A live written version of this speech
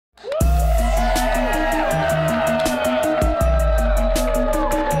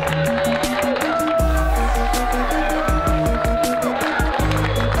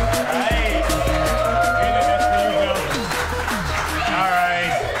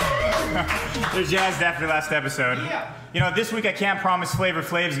They're jazzed after last episode. Yeah. You know, this week I can't promise Flavor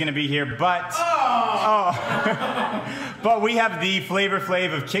Flav's going to be here, but but we have the Flavor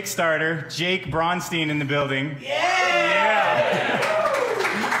Flav of Kickstarter, Jake Bronstein, in the building. Yeah.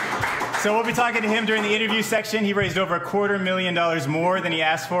 So we'll be talking to him during the interview section. He raised over $250,000 more than he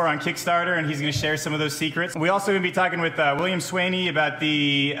asked for on Kickstarter, and he's going to share some of those secrets. We also going to be talking with William Swaney about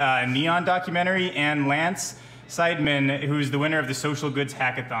the Neon documentary, and Lance Seidman, who's the winner of the Social Goods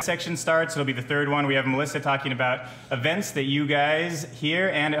Hackathon. Section starts, it'll be the third one. We have Melissa talking about events that you guys here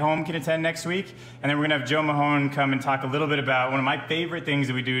and at home can attend next week. And then we're gonna have Joe Mahone come and talk a little bit about one of my favorite things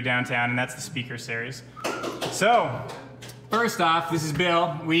that we do downtown, and that's the speaker series. So, first off, this is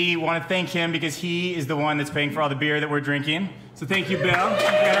Bill. We want to thank him because he is the one that's paying for all the beer that we're drinking. So thank you, Bill.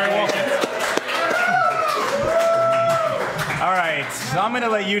 Very welcome. All right, so I'm going to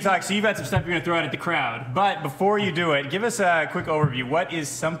let you talk. So you've got some stuff you're going to throw out at the crowd. But before you do it, give us a quick overview. What is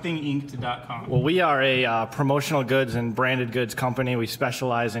somethinginked.com? Well, we are a promotional goods and branded goods company. We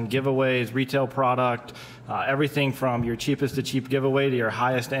specialize in giveaways, retail product, everything from your cheapest to cheap giveaway to your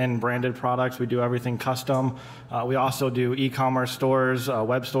highest end branded products. We do everything custom. We also do e-commerce stores,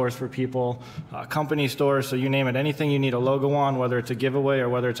 web stores for people, company stores, so you name it. Anything you need a logo on, whether it's a giveaway or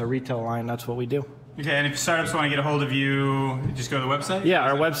whether it's a retail line, that's what we do. Okay, and if startups want to get a hold of you, just go to the website? Yeah,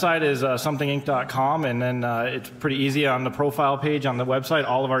 our website is somethinginked.com, and then it's pretty easy on the profile page on the website.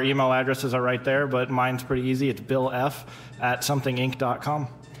 All of our email addresses are right there, but mine's pretty easy. It's billf@somethinginked.com.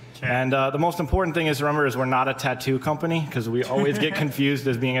 Okay. And the most important thing is to remember is we're not a tattoo company, because we always get confused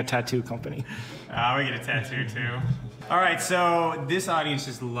as being a tattoo company. We get a tattoo too. All right, so this audience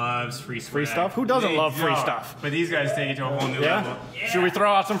just loves free swag. Free stuff? Who doesn't love free stuff? But these guys take it to a whole new level. Yeah. Should we throw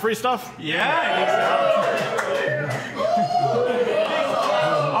out some free stuff? Yeah, I think so.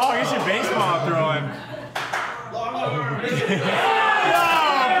 Oh, here's your baseball throwing.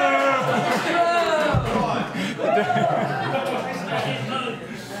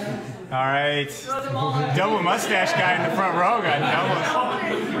 All right, double mustache guy in the front row got doubles.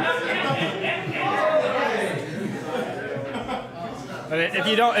 If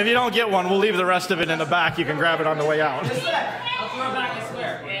you don't get one, we'll leave the rest of it in the back. You can grab it on the way out. I'll throw it back, I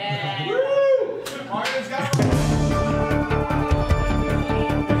swear. Yeah. Woo! Mario's got one.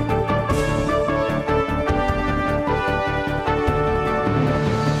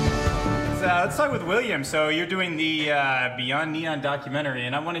 Let's talk with William. So you're doing the Beyond Neon documentary,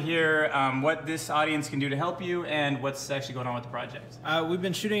 and I want to hear what this audience can do to help you and what's actually going on with the project. We've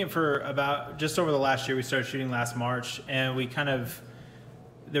been shooting it for about just over the last year. We started shooting last March, and we kind of,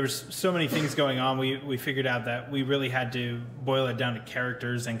 there was so many things going on. We figured out that we really had to boil it down to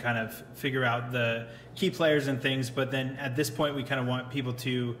characters and kind of figure out the key players and things. But then at this point, we kind of want people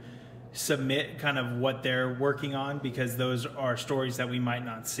to submit kind of what they're working on, because those are stories that we might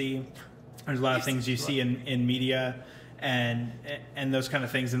not see. There's a lot of things you see in media and those kind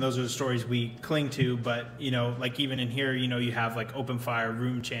of things, and those are the stories we cling to. But, you know, like even in here, you know, you have like Open Fire,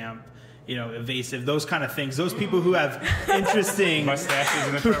 Room Champ, you know, Evasive, those kind of things. Those people who have interesting mustaches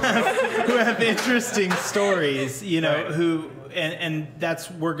in the front who have interesting stories, you know, right. who and that's,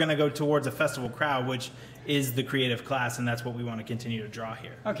 we're going to go towards a festival crowd, which is the creative class, and that's what we want to continue to draw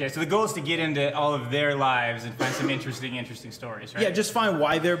here. Okay, so the goal is to get into all of their lives and find some interesting stories, right? Yeah, just find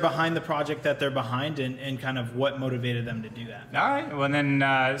why they're behind the project that they're behind, and kind of what motivated them to do that. All right, well then,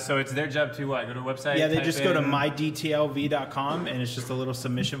 so it's their job to what? Go to a website? Yeah, they just go to mydtlv.com, and it's just a little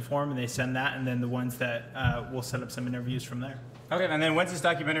submission form, and they send that, and then the ones that we'll set up some interviews from there. Okay, and then when's this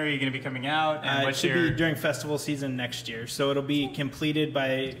documentary going to be coming out? And it should be during festival season next year, so it'll be completed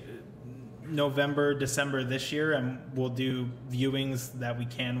by November, December this year, and we'll do viewings that we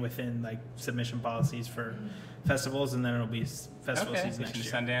can within like submission policies for festivals, and then it'll be festival season next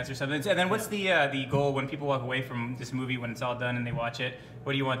year. Sundance or something. And then what's the goal when people walk away from this movie, when it's all done and they watch it?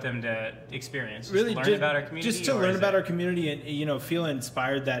 What do you want them to experience? Really, learn about our community? Just to learn about our community and, you know, feel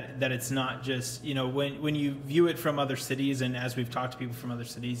inspired that it's not just, you know, when you view it from other cities, and as we've talked to people from other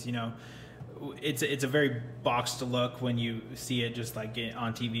cities, you know, it's a very boxed look when you see it just like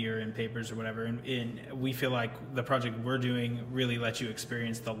on TV or in papers or whatever, and we feel like the project we're doing really lets you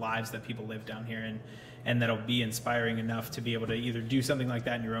experience the lives that people live down here, and that'll be inspiring enough to be able to either do something like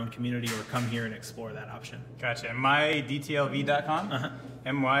that in your own community or come here and explore that option. Gotcha. mydtlv.com?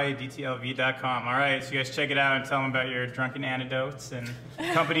 mydtlv.com. All right, so you guys check it out and tell them about your drunken anecdotes and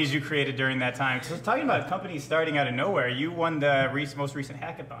companies you created during that time. So talking about companies starting out of nowhere, you won the most recent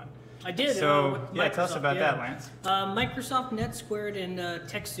hackathon. I did. So, yeah, tell us about that, Lance. Microsoft, NetSquared, and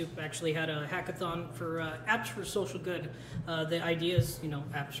TechSoup actually had a hackathon for apps for social good. The idea is, you know,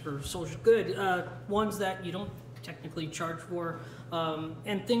 apps for social good, ones that you don't technically charge for,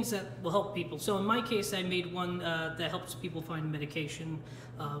 and things that will help people. So in my case, I made one that helps people find medication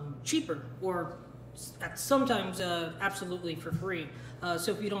cheaper, or sometimes absolutely for free.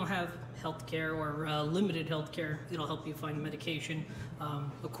 So if you don't have health care or limited health care, it'll help you find medication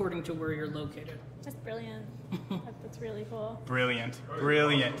according to where you're located. That's brilliant. That's really cool. Brilliant.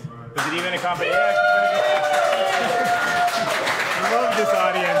 Brilliant. Was it even a competition? I love this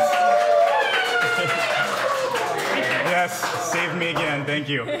audience. Yes, saved me again. Thank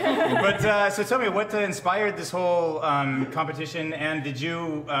you. But so tell me, what inspired this whole competition? And did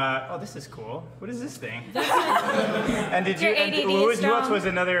you? Oh, this is cool. What is this thing? And did you? And who else was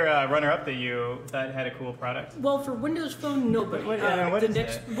another runner-up that you thought had a cool product? Well, for Windows Phone, nobody. What is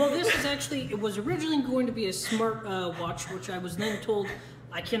it? Well, this is actually, it was originally going to be a smart watch, which I was then told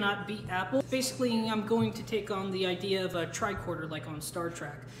I cannot beat Apple. Basically, I'm going to take on the idea of a tricorder like on Star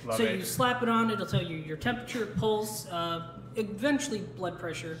Trek. Love so it. You slap it on, it'll tell you your temperature, pulse, eventually blood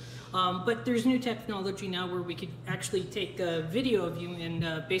pressure. But there's new technology now where we could actually take a video of you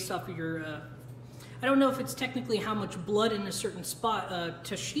and based off of your, I don't know if it's technically how much blood in a certain spot,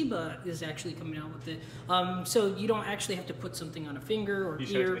 Toshiba is actually coming out with it. So you don't actually have to put something on a finger or You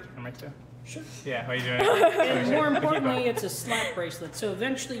showed it ear. to the camera too. Sure. Yeah, how are you doing? And more importantly, it's a slap bracelet. So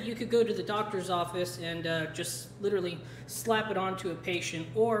eventually you could go to the doctor's office and just literally slap it onto a patient.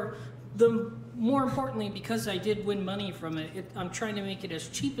 Or more importantly, because I did win money from it, I'm trying to make it as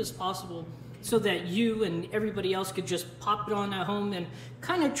cheap as possible so that you and everybody else could just pop it on at home and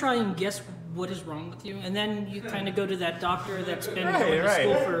kind of try and guess what is wrong with you. And then you kind of go to that doctor that's been going to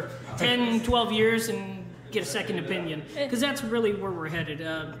school for 10, 12 years and get a second opinion, because that's really where we're headed,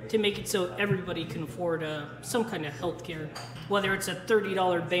 to make it so everybody can afford some kind of health care, whether it's a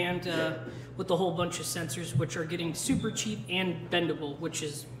 $30 band with a whole bunch of sensors, which are getting super cheap and bendable, which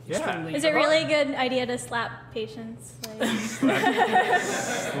is extremely. Is it really a good idea to slap patients? Like...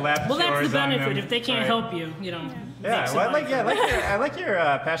 Slap well, that's shores the on benefit. them. If they can't help you, you know. Yeah, makes well, it money. I like your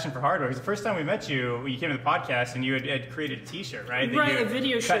passion for hardware. Because the first time we met you, you came to the podcast and you had created a T-shirt, right? That Right, you a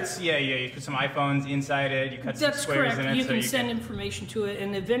video cut, shirt. Yeah, you put some iPhones inside it. You cut some That's squares correct. in it. You so can you send information to it,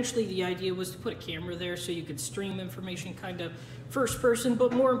 and eventually the idea was to put a camera there so you could stream information kind of first person,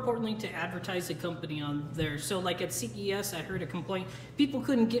 but more importantly to advertise the company on there. So like at CES, I heard a complaint. People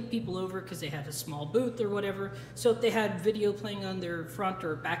couldn't get people over because they had a small booth or whatever. So if they had video playing on their front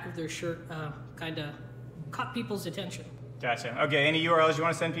or back of their shirt, kind of caught people's attention. Gotcha. Okay, any URLs you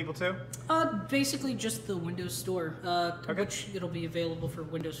want to send people to? Basically just the Windows Store, which it'll be available for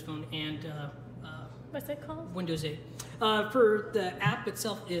Windows Phone and What's it called? Windows 8. For the app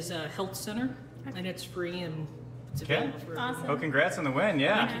itself is Health Center, and it's free and it's available for Awesome. Oh, congrats on the win,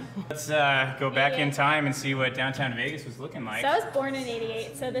 yeah. Let's go back in time and see what downtown Vegas was looking like. So I was born in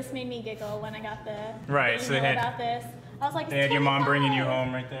 '88, so this made me giggle when I got the Right, email so they had- about this. I was like, They had your mom bringing you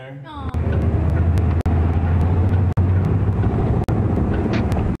home right there. Aw.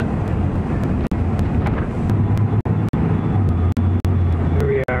 Here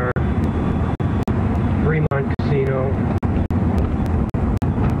we are, Fremont Casino.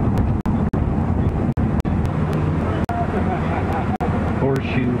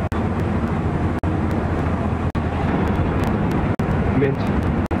 Horseshoe. Mint.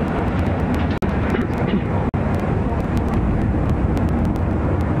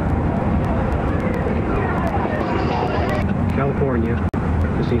 California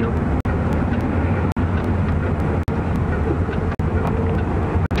Casino.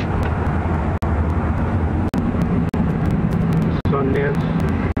 Sundance.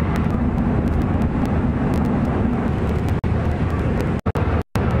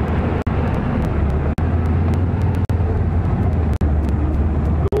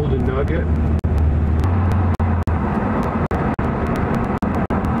 Golden Nugget.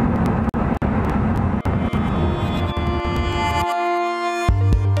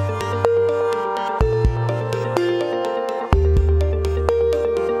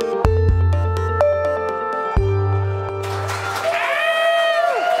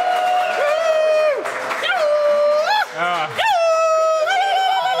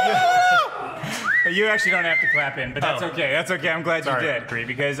 You actually don't have to clap in, but that's okay. That's okay. I'm glad you did.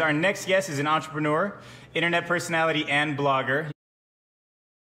 Because our next guest is an entrepreneur, internet personality, and blogger.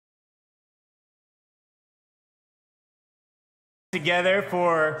 Together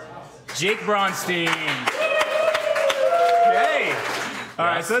for Jake Bronstein. Hey. All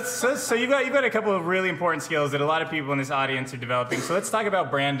right, so you've got a couple of really important skills that a lot of people in this audience are developing. So let's talk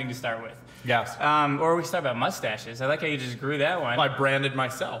about branding to start with. Yes. Or we can talk about mustaches. I like how you just grew that one. I branded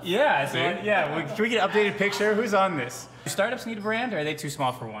myself. Yeah, See? yeah. Can we get an updated picture? Who's on this? Do startups need a brand, or are they too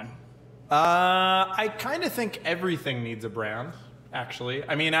small for one? I kind of think everything needs a brand. Actually,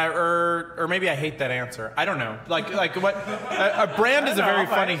 I mean, or maybe I hate that answer. I don't know. Like what a brand is a very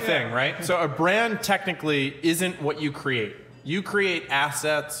funny thing, right? So a brand technically isn't what you create. You create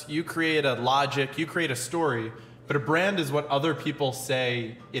assets, you create a logic, you create a story, but a brand is what other people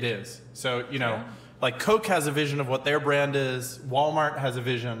say it is. So, you know, like Coke has a vision of what their brand is, Walmart has a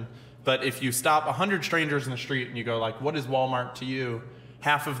vision, but if you stop 100 strangers in the street and you go like, what is Walmart to you?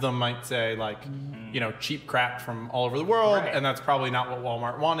 Half of them might say like, you know, cheap crap from all over the world, and that's probably not what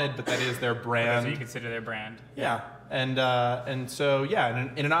Walmart wanted, but that is their brand. That's what you consider their brand. Yeah, and so yeah,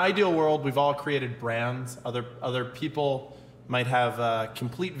 in an ideal world, we've all created brands. Other people might have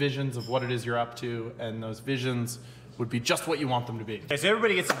complete visions of what it is you're up to, and those visions would be just what you want them to be. Okay, so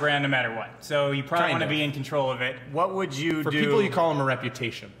everybody gets a brand no matter what. So you probably want to be in control of it. What would you do? For people, you call them a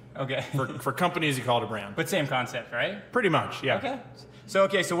reputation. Okay. For companies, you call it a brand. But same concept, right? Pretty much, yeah. Okay. So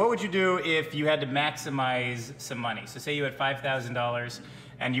what would you do if you had to maximize some money? So say you had $5,000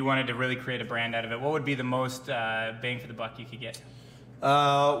 and you wanted to really create a brand out of it. What would be the most bang for the buck you could get?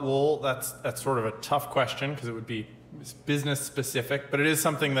 Well, that's sort of a tough question because it would be business specific, but it is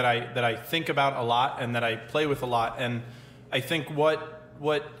something that I think about a lot and that I play with a lot. And I think what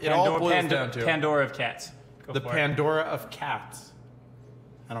it all boils down to. Pandora of cats. The Pandora of cats.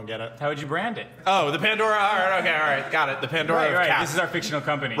 I don't get it. How would you brand it? Oh, the Pandora. All right, okay, all right, got it. The Pandora of cats. This is our fictional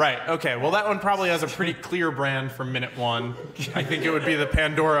company. Right. Okay. Well, that one probably has a pretty clear brand from minute one. I think it would be the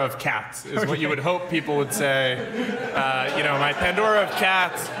Pandora of cats. Is what you would hope people would say. You know, my Pandora of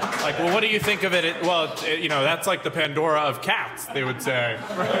cats. Like, well, what do you think of it? You know, that's like the Pandora of cats. They would say,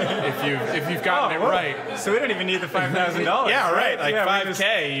 if you've gotten it right. So we don't even need the $5,000. Yeah, right. Like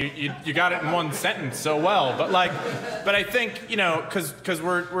 $5K, you got it in one sentence so well. But I think, you know, because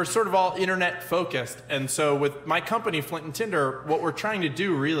we're sort of all internet focused, and so with my company Flint and Tinder, what we're trying to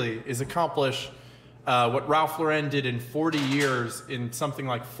do really is accomplish what Ralph Lauren did in 40 years in something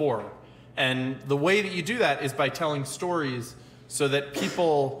like 4. And the way that you do that is by telling stories so that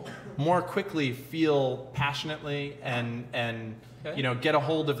people more quickly feel passionately and you know, get a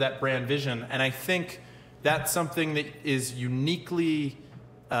hold of that brand vision. And I think that's something that is uniquely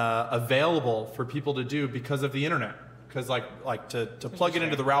available for people to do because of the internet. Because to plug it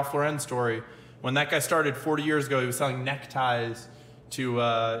into the Ralph Lauren story, when that guy started 40 years ago, he was selling neckties to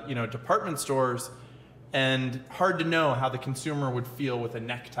you know, department stores, and hard to know how the consumer would feel with a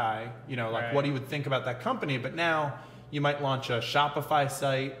necktie, you know, like what he would think about that company. But now you might launch a Shopify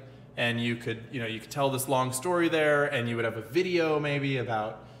site, and you could tell this long story there, and you would have a video maybe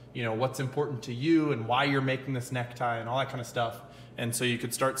about, you know, what's important to you and why you're making this necktie and all that kind of stuff. And so you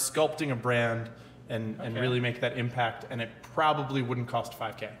could start sculpting a brand and really make that impact, and it probably wouldn't cost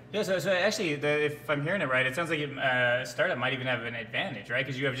 $5K. Yeah, so actually, if I'm hearing it right, it sounds like a startup might even have an advantage, right?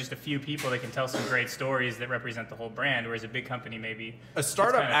 Because you have just a few people that can tell some great stories that represent the whole brand, whereas a big company maybe... A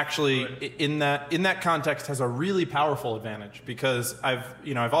startup actually, in that context, has a really powerful advantage, because I've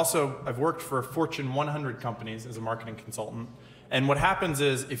worked for Fortune 100 companies as a marketing consultant, and what happens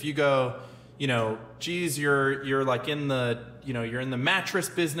is if you go, you know, geez, you're like in the, you know, you're in the mattress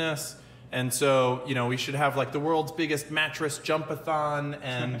business. And so, you know, we should have like the world's biggest mattress jump-a-thon,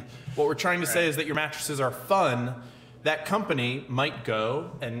 and what we're trying to say is that your mattresses are fun. That company might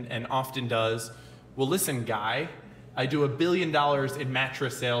go, and often does, well, listen, guy, I do $1 billion in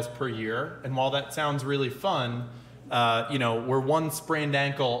mattress sales per year, and while that sounds really fun, you know, we're one sprained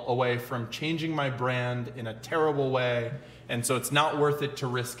ankle away from changing my brand in a terrible way, and so it's not worth it to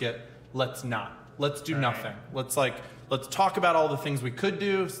risk it. Let's not. Let's do nothing. Let's talk about all the things we could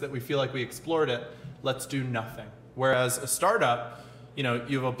do so that we feel like we explored it. Let's do nothing. Whereas a startup, you know,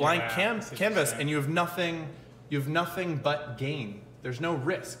 you have a blank canvas and you have nothing but gain. There's no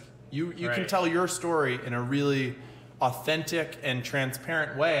risk. You can tell your story in a really authentic and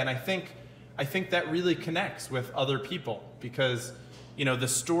transparent way, and I think that really connects with other people, because, you know, the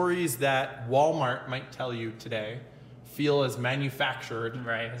stories that Walmart might tell you today feel as manufactured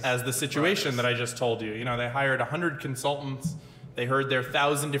as the situation that I just told you. You know, they hired 100 consultants, they heard their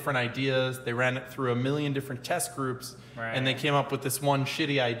 1,000 different ideas, they ran it through 1 million different test groups, and they came up with this one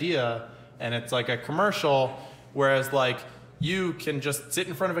shitty idea, and it's like a commercial, whereas like you can just sit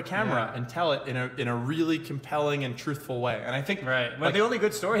in front of a camera and tell it in a really compelling and truthful way. And I think well, the only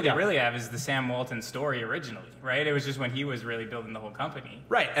good story they really have is the Sam Walton story originally, right? It was just when he was really building the whole company.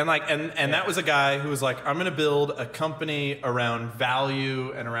 Right, and that was a guy who was like, I'm gonna build a company around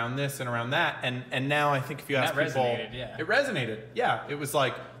value and around this and around that, and now I think if you ask people, it resonated. Yeah, it was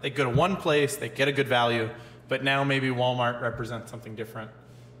like they go to one place, they get a good value, but now maybe Walmart represents something different.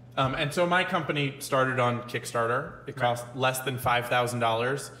 And so my company started on Kickstarter. It cost less than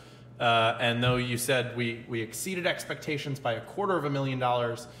 $5,000. And though you said we exceeded expectations by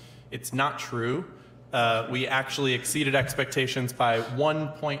 $250,000, it's not true. We actually exceeded expectations by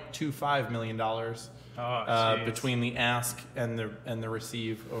 $1.25 million between the ask and the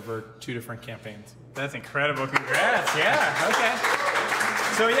receive over 2 different campaigns. That's incredible. Congrats. Yeah. Okay.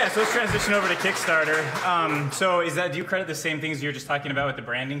 So let's transition over to Kickstarter. So do you credit the same things you were just talking about with the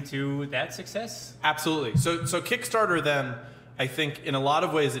branding to that success? Absolutely. So Kickstarter then, I think in a lot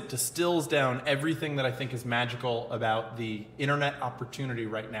of ways it distills down everything that I think is magical about the internet opportunity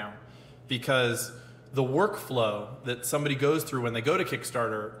right now. Because the workflow that somebody goes through when they go to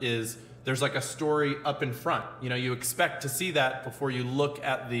Kickstarter is there's like a story up in front. You know, you expect to see that before you look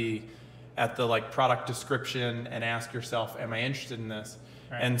at the like product description and ask yourself, am I interested in this?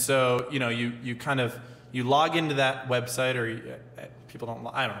 Right. And so, you know, you log into that website, or people don't,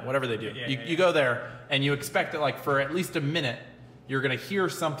 I don't know, whatever they do. You go there and you expect that like for at least a minute, you're going to hear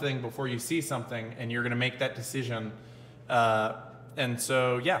something before you see something, and you're going to make that decision. And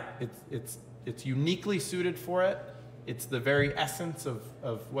so, yeah, it's uniquely suited for it. It's the very essence of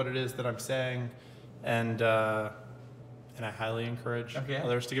what it is that I'm saying, and I highly encourage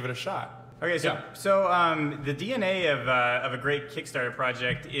others to give it a shot. Okay, so the DNA of a great Kickstarter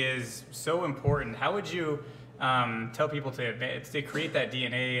project is so important. How would you tell people to create that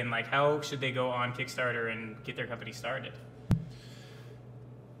DNA, and like how should they go on Kickstarter and get their company started?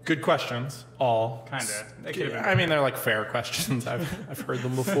 Good questions, all. Kinda. I mean, they're like fair questions. I've heard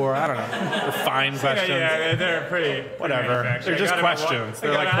them before. I don't know. They're fine questions. Yeah, they're pretty whatever. They're just questions.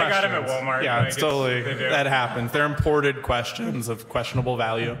 They're like questions. I got them at Walmart. Yeah, it's totally, that happens. They're imported questions of questionable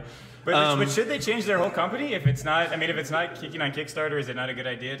value. But should they change their whole company if it's not? I mean, if it's not kicking on Kickstarter, is it not a good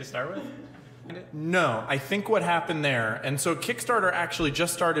idea to start with? No, I think what happened there, and so Kickstarter actually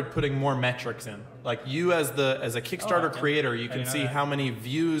just started putting more metrics in. Like you as a Kickstarter creator, you can see how many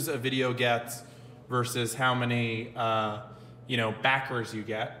views a video gets versus how many backers you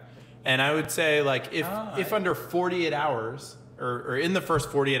get. And I would say like if under 48 hours or in the first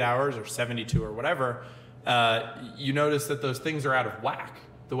 48 hours or 72 or whatever, you notice that those things are out of whack.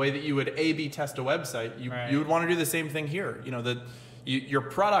 The way that you would A/B test a website, you would want to do the same thing here. You know, that your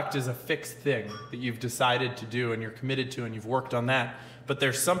product is a fixed thing that you've decided to do and you're committed to and you've worked on that. But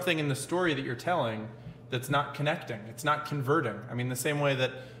there's something in the story that you're telling that's not connecting. It's not converting. I mean, the same way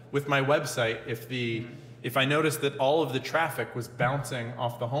that with my website, if I noticed that all of the traffic was bouncing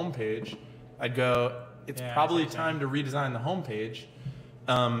off the homepage, I'd go, it's probably time to redesign the homepage.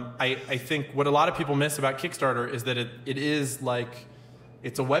 I think what a lot of people miss about Kickstarter is that it is like,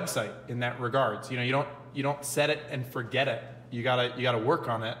 it's a website in that regards. You know, you don't set it and forget it. You gotta work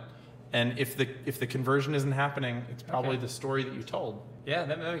on it, and if the conversion isn't happening, it's probably the story that you told. Yeah,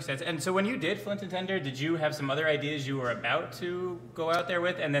 that makes sense. And so when you did Flint and Tender, did you have some other ideas you were about to go out there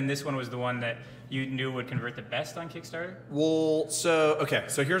with, and then this one was the one that you knew would convert the best on Kickstarter? Well, so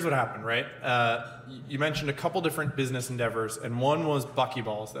here's what happened, right? You mentioned a couple different business endeavors, and one was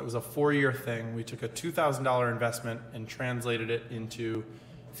Buckyballs. That was a 4-year thing. We took a $2,000 investment and translated it into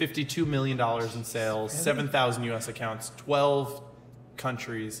 $52 million in sales, 7,000 U.S. accounts, 12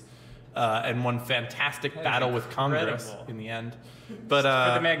 countries, and one fantastic battle with Congress in the end. But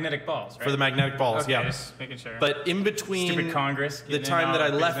for the magnetic balls, right? For the magnetic balls, okay, just making sure. But in between Congress, the time that I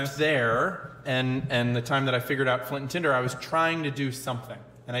left there and the time that I figured out Flint and Tinder, I was trying to do something,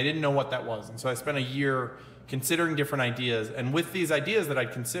 and I didn't know what that was. And so I spent a year considering different ideas. And with these ideas that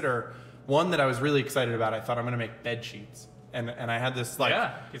I'd consider, one that I was really excited about, I thought I'm going to make bed sheets. And I had this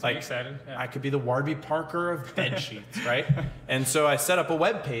gets me excited. Yeah. I could be the Warby Parker of bed sheets, right? And so I set up a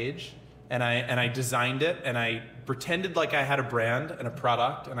web page and I designed it and I pretended like I had a brand and a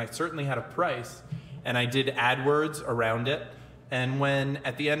product and I certainly had a price and I did AdWords around it. And when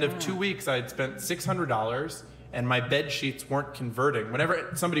at the end of 2 weeks I had spent $600 and my bed sheets weren't converting,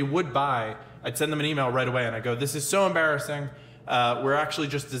 whenever somebody would buy, I'd send them an email right away and I'd go, "This is so embarrassing. We're actually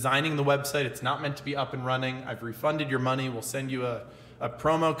just designing the website. It's not meant to be up and running. I've refunded your money. We'll send you a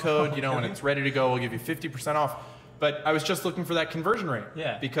promo code, you know, when it's ready to go, we'll give you 50% off." But I was just looking for that conversion rate.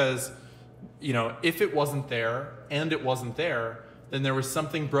 Yeah. Because, you know, if it wasn't there and it wasn't there, then there was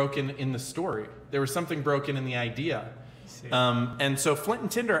something broken in the story. There was something broken in the idea. And so Flint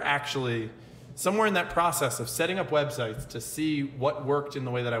and Tinder actually, somewhere in that process of setting up websites to see what worked in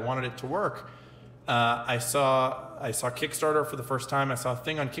the way that I wanted it to work, I saw Kickstarter for the first time. I saw a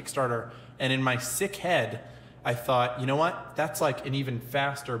thing on Kickstarter, and in my sick head, I thought, you know what? That's like an even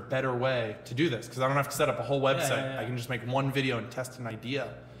faster, better way to do this, because I don't have to set up a whole website. I can just make one video and test an idea.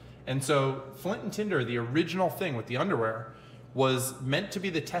 And so Flint and Tinder, the original thing with the underwear, was meant to be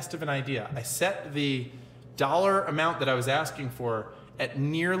the test of an idea. I set the dollar amount that I was asking for at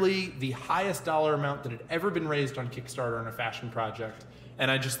nearly the highest dollar amount that had ever been raised on Kickstarter on a fashion project. And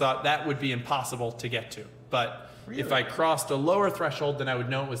I just thought that would be impossible to get to. But if I crossed a lower threshold, then I would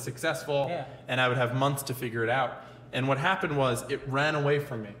know it was successful, and I would have months to figure it out. And what happened was it ran away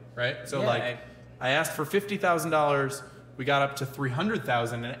from me, right? So I asked for $50,000, we got up to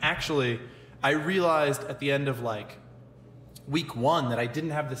 $300,000, and actually I realized at the end of like week 1 that I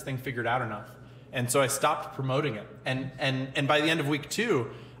didn't have this thing figured out enough. And so I stopped promoting it. And by the end of week 2,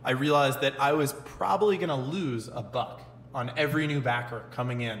 I realized that I was probably gonna lose $1 on every new backer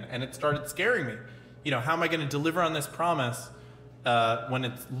coming in. And it started scaring me. You know, how am I gonna deliver on this promise when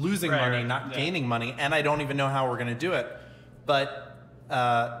it's losing money, not gaining money, and I don't even know how we're gonna do it. But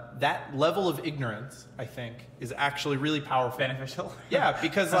that level of ignorance, I think, is actually really powerful. Beneficial? Yeah,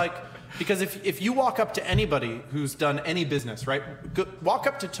 because if you walk up to anybody who's done any business, right? Walk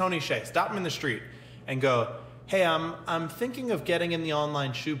up to Tony Hsieh, stop him in the street, and go, hey, I'm thinking of getting in the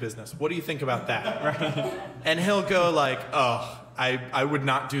online shoe business. What do you think about that? Right? And he'll go like, oh, I would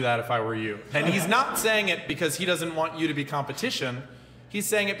not do that if I were you. And he's not saying it because he doesn't want you to be competition. He's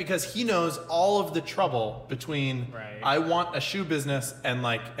saying it because he knows all of the trouble between I want a shoe business and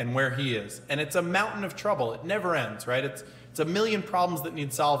where he is. And it's a mountain of trouble. It never ends, right? It's a million problems that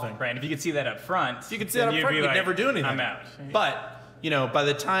need solving. Right, and if you could see that up front, you'd never do anything. I'm out. But, you know, by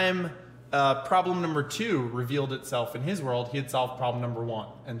the time problem number 2 revealed itself in his world, he had solved problem number 1,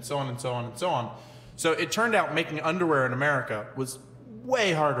 and so on and so on and so on. So it turned out making underwear in America was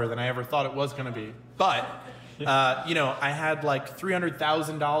way harder than I ever thought it was going to be. But, you know, I had like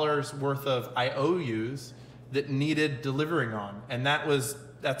 $300,000 worth of IOUs that needed delivering on. And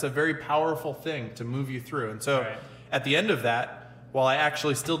that's a very powerful thing to move you through. And so at the end of that, while I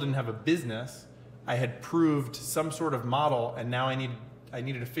actually still didn't have a business, I had proved some sort of model, and now I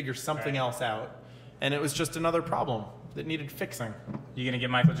needed to figure something else out. And it was just another problem that needed fixing. You gonna get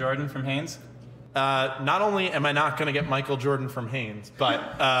Michael Jordan from Hanes? Not only am I not going to get Michael Jordan from Hanes,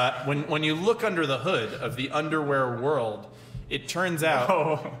 but when you look under the hood of the underwear world, it turns out...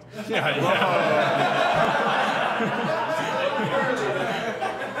 Oh.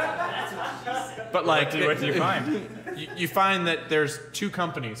 But like... What do you find? You find that there's 2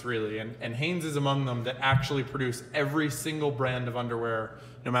 companies, really, and Hanes is among them, that actually produce every single brand of underwear,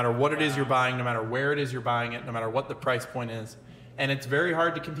 no matter what it is you're buying, no matter where it is you're buying it, no matter what the price point is. And it's very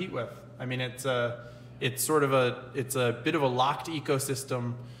hard to compete with. I mean, it's a bit of a locked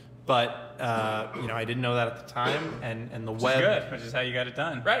ecosystem, but you know, I didn't know that at the time, and the web. Good, which is how you got it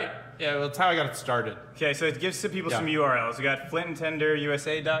done. Right. Yeah, well, that's how I got it started. Okay, so it gives some people some URLs. We got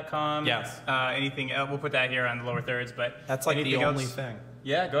flintandtenderusa.com. Yes. Anything else? We'll put that here on the lower thirds, but that's like the only thing.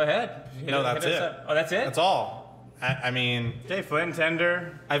 Yeah, go ahead. No, that's it. Oh, that's it? That's all. I mean. Okay, Flint and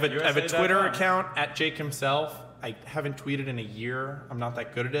Tender. I have a Twitter account at Jake himself. I haven't tweeted in a year. I'm not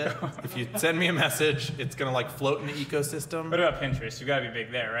that good at it. If you send me a message, it's gonna like float in the ecosystem. What about Pinterest? You gotta be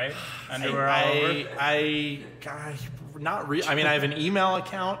big there, right? Underwear all over. Not really. I mean, I have an email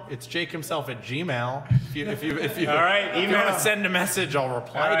account. It's Jake himself at Gmail. If you all right, email. If you want to send a message, I'll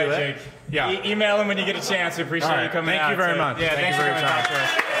reply to it. Jake. Yeah. Email him when you get a chance. We appreciate you coming out. Thank you very much. Yeah, thanks for coming out to us.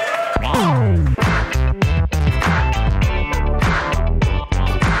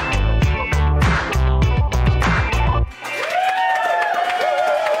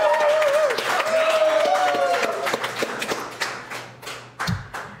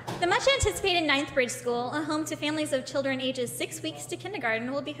 Anticipated 9th Bridge School, a home to families of children ages 6 weeks to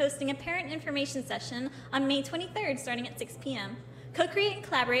kindergarten, will be hosting a parent information session on May 23rd starting at 6 p.m. Co-create and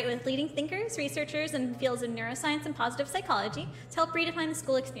collaborate with leading thinkers, researchers in the fields of neuroscience and positive psychology to help redefine the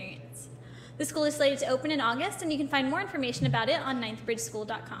school experience. The school is slated to open in August, and you can find more information about it on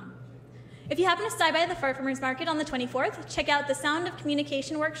 9thbridgeschool.com. If you happen to stop by the Farmers Market on the 24th, check out the Sound of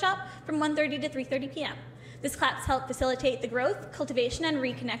Communication workshop from 1:30 to 3:30 p.m. This class helps facilitate the growth, cultivation, and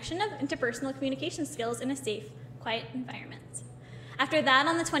reconnection of interpersonal communication skills in a safe, quiet environment. After that,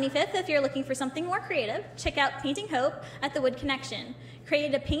 on the 25th, if you're looking for something more creative, check out Painting Hope at the Wood Connection.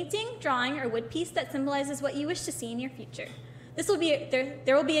 Create a painting, drawing, or wood piece that symbolizes what you wish to see in your future.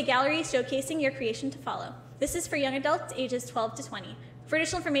 There will be a gallery showcasing your creation to follow. This is for young adults ages 12 to 20. For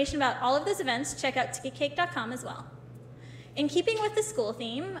additional information about all of those events, check out ticketcake.com as well. In keeping with the school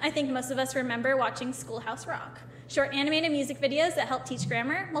theme, I think most of us remember watching Schoolhouse Rock, short animated music videos that help teach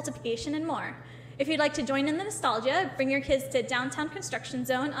grammar, multiplication, and more. If you'd like to join in the nostalgia, bring your kids to Downtown Construction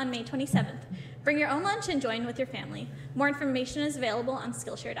Zone on May 27th. Bring your own lunch and join with your family. More information is available on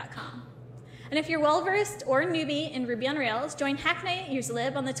Skillshare.com. And if you're well-versed or a newbie in Ruby on Rails, join Hack Night at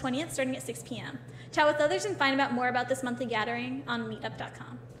UserLib on the 20th starting at 6 p.m. Chat with others and find out more about this monthly gathering on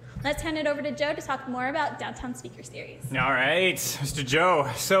meetup.com. Let's hand it over to Joe to talk more about Downtown Speaker Series. All right, Mr. Joe.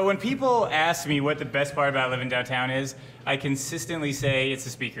 So when people ask me what the best part about living downtown is, I consistently say it's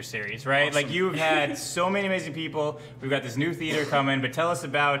the Speaker Series, right? Awesome. Like, you've had so many amazing people. We've got this new theater coming, but tell us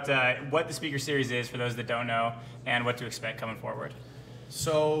about what the Speaker Series is for those that don't know and what to expect coming forward.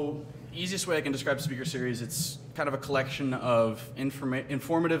 So, easiest way I can describe Speaker Series, it's kind of a collection of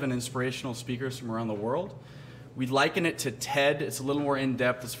informative and inspirational speakers from around the world. We liken it to TED. It's a little more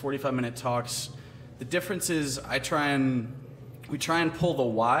in-depth. It's 45-minute talks. The difference is we try and pull the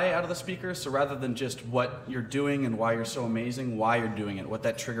why out of the speaker. So rather than just what you're doing and why you're so amazing, why you're doing it, what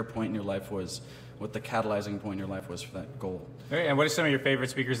that trigger point in your life was, what the catalyzing point in your life was for that goal. Great. And what are some of your favorite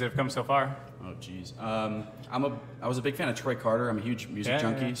speakers that have come so far? Oh, geez. I was a big fan of Troy Carter. I'm a huge music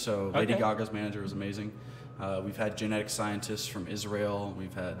junkie, so Lady Gaga's manager was amazing. We've had genetic scientists from Israel.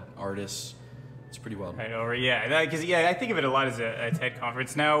 We've had artists. It's pretty wild. Right over, yeah. Because I think of it a lot as a TED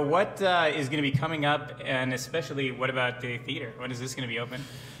conference. Now, what is going to be coming up, and especially what about the theater? When is this going to be open?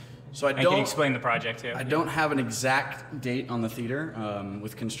 So I can you explain the project too? I don't have an exact date on the theater.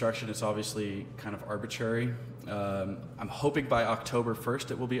 With construction, it's obviously kind of arbitrary. I'm hoping by October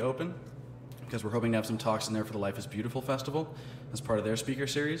 1st it will be open, because we're hoping to have some talks in there for the Life is Beautiful Festival as part of their speaker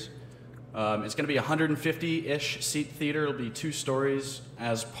series. It's going to be a 150-ish seat theater. It'll be 2 stories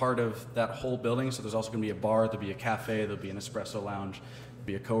as part of that whole building. So there's also going to be a bar, there'll be a cafe, there'll be an espresso lounge, there'll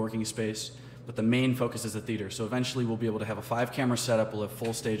be a co-working space. But the main focus is the theater. So eventually we'll be able to have a 5-camera setup. We'll have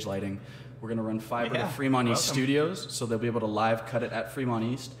full stage lighting. We're going to run fiber to Fremont East Studios, so they'll be able to live cut it at Fremont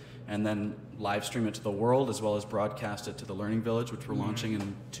East and then live stream it to the world, as well as broadcast it to the Learning Village, which we're launching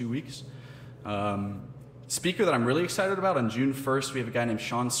in 2 weeks. Speaker that I'm really excited about, on June 1st, we have a guy named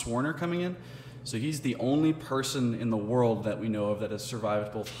Sean Swarner coming in. So he's the only person in the world that we know of that has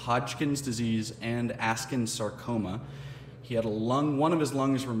survived both Hodgkin's disease and Askin sarcoma. He had one of his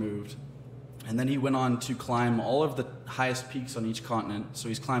lungs removed, and then he went on to climb all of the highest peaks on each continent. So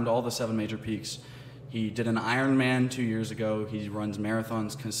he's climbed all the 7 major peaks. He did an Ironman 2 years ago. He runs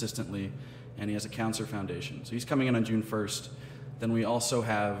marathons consistently, and he has a cancer foundation. So he's coming in on June 1st. Then we also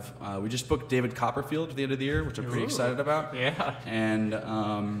have, we just booked David Copperfield for the end of the year, which I'm pretty excited about. Yeah. And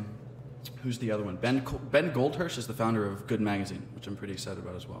who's the other one? Ben Goldhirsch is the founder of Good Magazine, which I'm pretty excited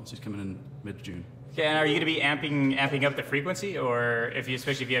about as well. So he's coming in mid-June. Okay, and are you going to be amping up the frequency, or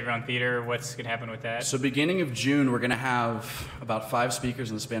especially if you have your own theater, what's going to happen with that? So beginning of June, we're going to have about 5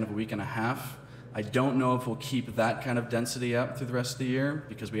 speakers in the span of a week and a half. I don't know if we'll keep that kind of density up through the rest of the year,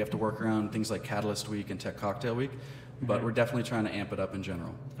 because we have to work around things like Catalyst Week and Tech Cocktail Week. But we're definitely trying to amp it up in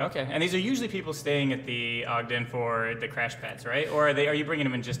general. Okay, and these are usually people staying at the Ogden for the crash pads, right? Or are you bringing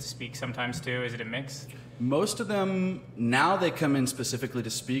them in just to speak sometimes too? Is it a mix? Most of them, now they come in specifically to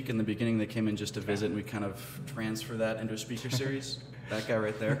speak. In the beginning, they came in just to visit, and we kind of transfer that into a speaker series. That guy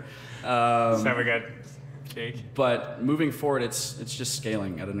right there. So we got Jake. But moving forward, it's just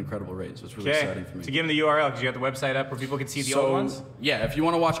scaling at an incredible rate, so it's really exciting for me. To give them the URL, because you got the website up where people can see the old ones? Yeah, if you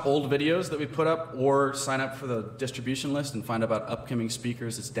want to watch old videos that we put up or sign up for the distribution list and find out about upcoming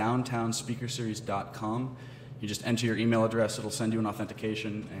speakers, it's downtownspeakerseries.com. You just enter your email address, it'll send you an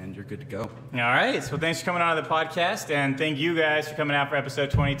authentication, and you're good to go. All right, so thanks for coming on to the podcast, and thank you guys for coming out for episode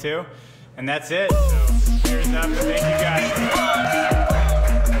 22. And that's it. So, cheers up, and thank you guys.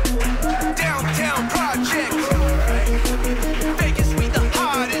 Downtown Project. Vegas, we the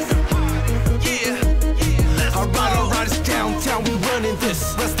hardest. Yeah. Alright, it's downtown, we running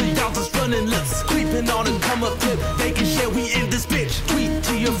this. Rest of y'all just running lips. Creeping on and come up tip. Vegas, yeah, we in this bitch. Tweet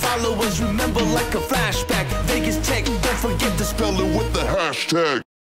to your followers, remember like a flashback. Vegas Tech, don't forget to spell it with the hashtag.